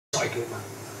Sorry, Cooper.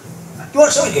 You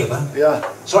want something, Cooper? Yeah.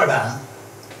 Sorry about that.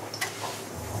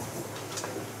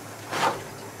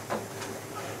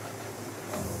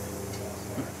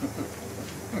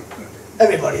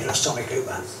 Everybody loves Tommy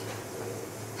Cooper.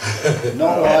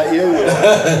 Not like you.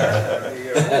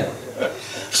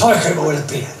 Tommy Cooper with a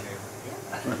beard.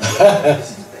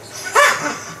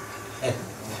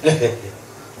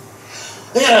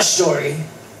 Here's a story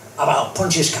about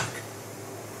Punch's cock.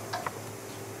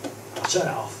 Turn it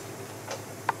off.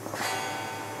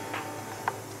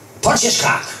 Punch's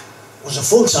cock was a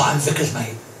full-time vicar's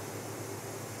mate.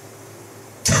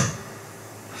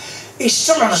 He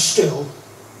stood on a stool,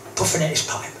 puffing at his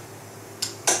pipe.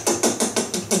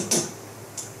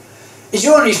 He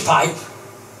drew on his pipe,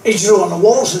 he drew on the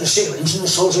walls and the ceilings and the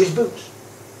soles of his boots.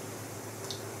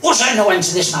 Was there no end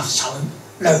to this man's talent?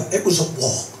 No, it was at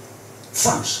war.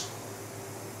 France.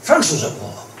 France was at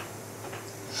war.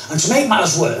 And to make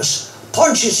matters worse,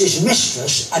 Pontius's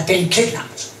mistress had been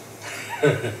kidnapped.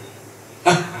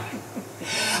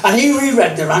 And he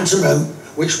reread the ransom note,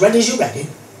 which read as you read it.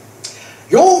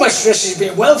 Your mistress has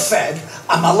been well fed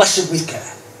and molested with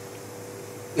care.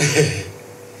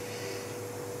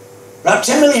 Wrap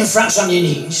 10 million francs on your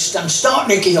knees, stand stark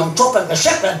naked on top of the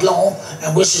shepherd lawn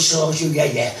and whistle towards you, yeah,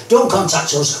 yeah. Don't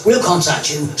contact us, we'll contact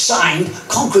you. Signed,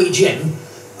 Concrete Jim,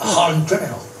 a hardened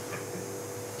criminal.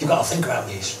 You've got to think about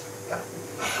these.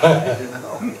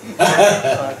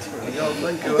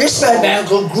 This made my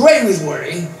uncle grey with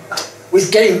worry, with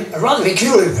getting a rather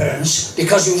peculiar appearance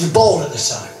because he was bald at the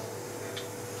time.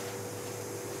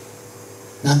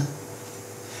 None.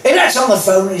 He left on the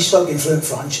phone and he spoke in fluent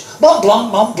French. Mont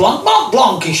Blanc, Mont Blanc, Mont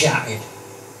Blanc, he shouted.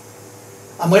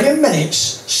 And within minutes,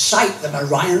 Sight the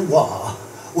Marion Noir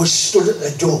was stood at the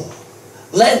door,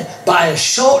 led by a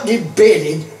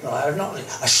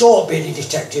short-bearded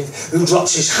detective who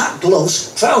drops his hat,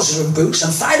 gloves, trousers and boots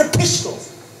and fired a pistol.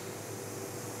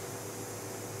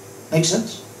 Make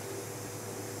sense?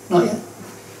 Not yet?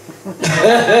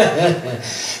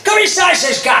 Come inside,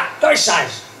 says Cat. Go inside.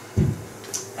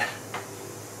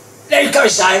 They go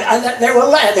inside and they were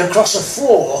led across a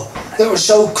floor that was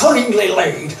so cunningly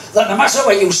laid that no matter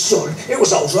where you stood, it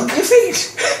was always under your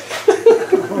feet.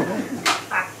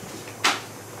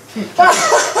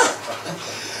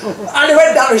 And he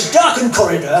went down this darkened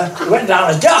corridor,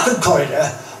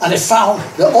 and they found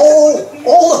that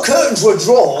all the curtains were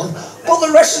drawn, but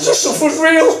the rest of the stuff was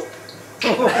real.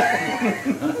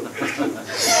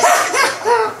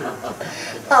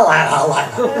 I like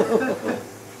that.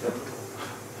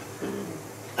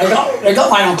 They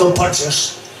got my Uncle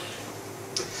Pontius.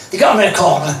 They got him in a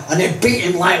corner and they beat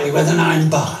him lightly with an iron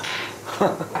bar.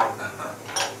 Oh,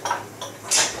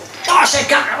 I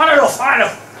said, I've had enough.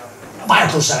 My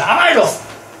uncle said, I've had enough.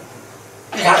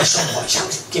 He had some more,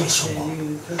 give me some more.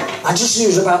 And just as he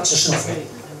was about to snuff it,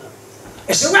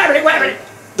 he said, wait a minute.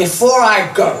 Before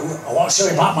I go, I want to tell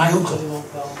you about my uncle.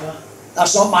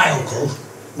 That's not my uncle,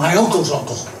 my uncle's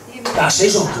uncle. That's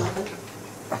his uncle.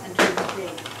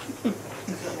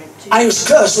 And he was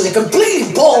cursed with a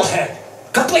completely bald head.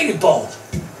 Completely bald.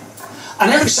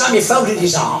 And every time he folded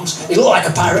his arms, he looked like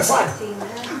a pirate flag.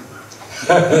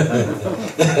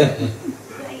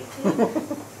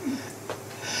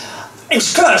 He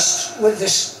was cursed with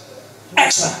this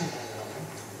eczema.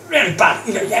 Really bad,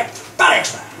 bad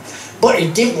eczema. But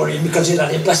it didn't worry him because he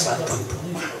had it blessed by the Pope.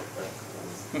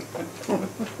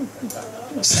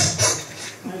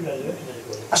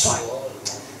 That's right.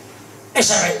 He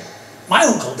said, my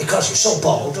uncle, because he's so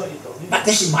bald,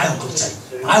 this is my uncle,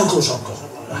 my uncle's uncle.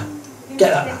 Right.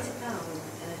 Get that right.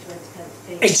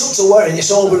 He took to wearing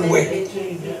this auburn wig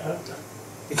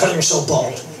because he was so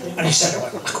bald. And he said,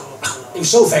 he was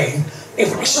so vain, he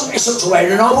took to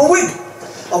wearing an auburn wig.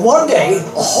 And one day, a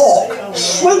hawk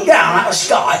swooped down out of the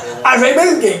sky and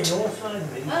removed it.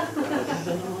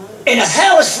 In a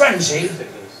hellish frenzy,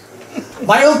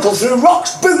 my uncle threw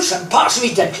rocks, boots and parts of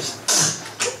his dentures.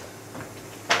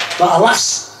 But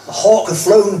alas, the hawk had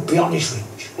flown beyond his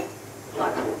reach.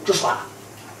 Just like that.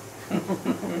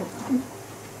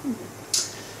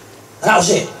 And that was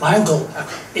it. My uncle,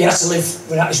 he had to live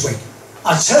without his wig.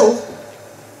 Until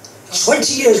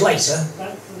 20 years later,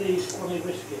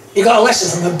 he got a letter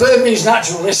from a Burmese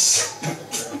naturalist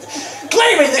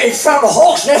claiming that he'd found a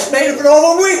hawk's nest made of an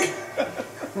auburn wig.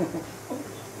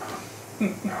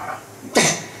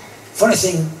 Funny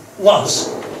thing was,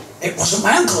 it wasn't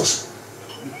my uncle's.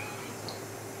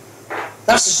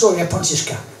 That's the story of Pontius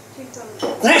Cat.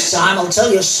 The next time I'll tell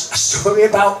you a story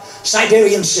about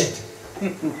Siberian Sid.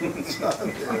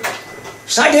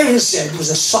 Siberian Sid was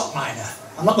a sock miner.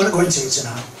 I'm not going to go into it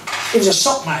tonight. He was a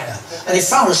sock miner and he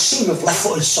found a seam of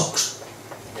left-footed socks.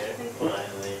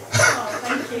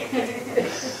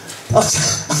 I'll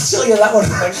tell you that one.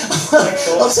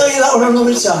 I'll tell you that one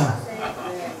another time.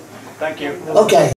 Thank you. Okay.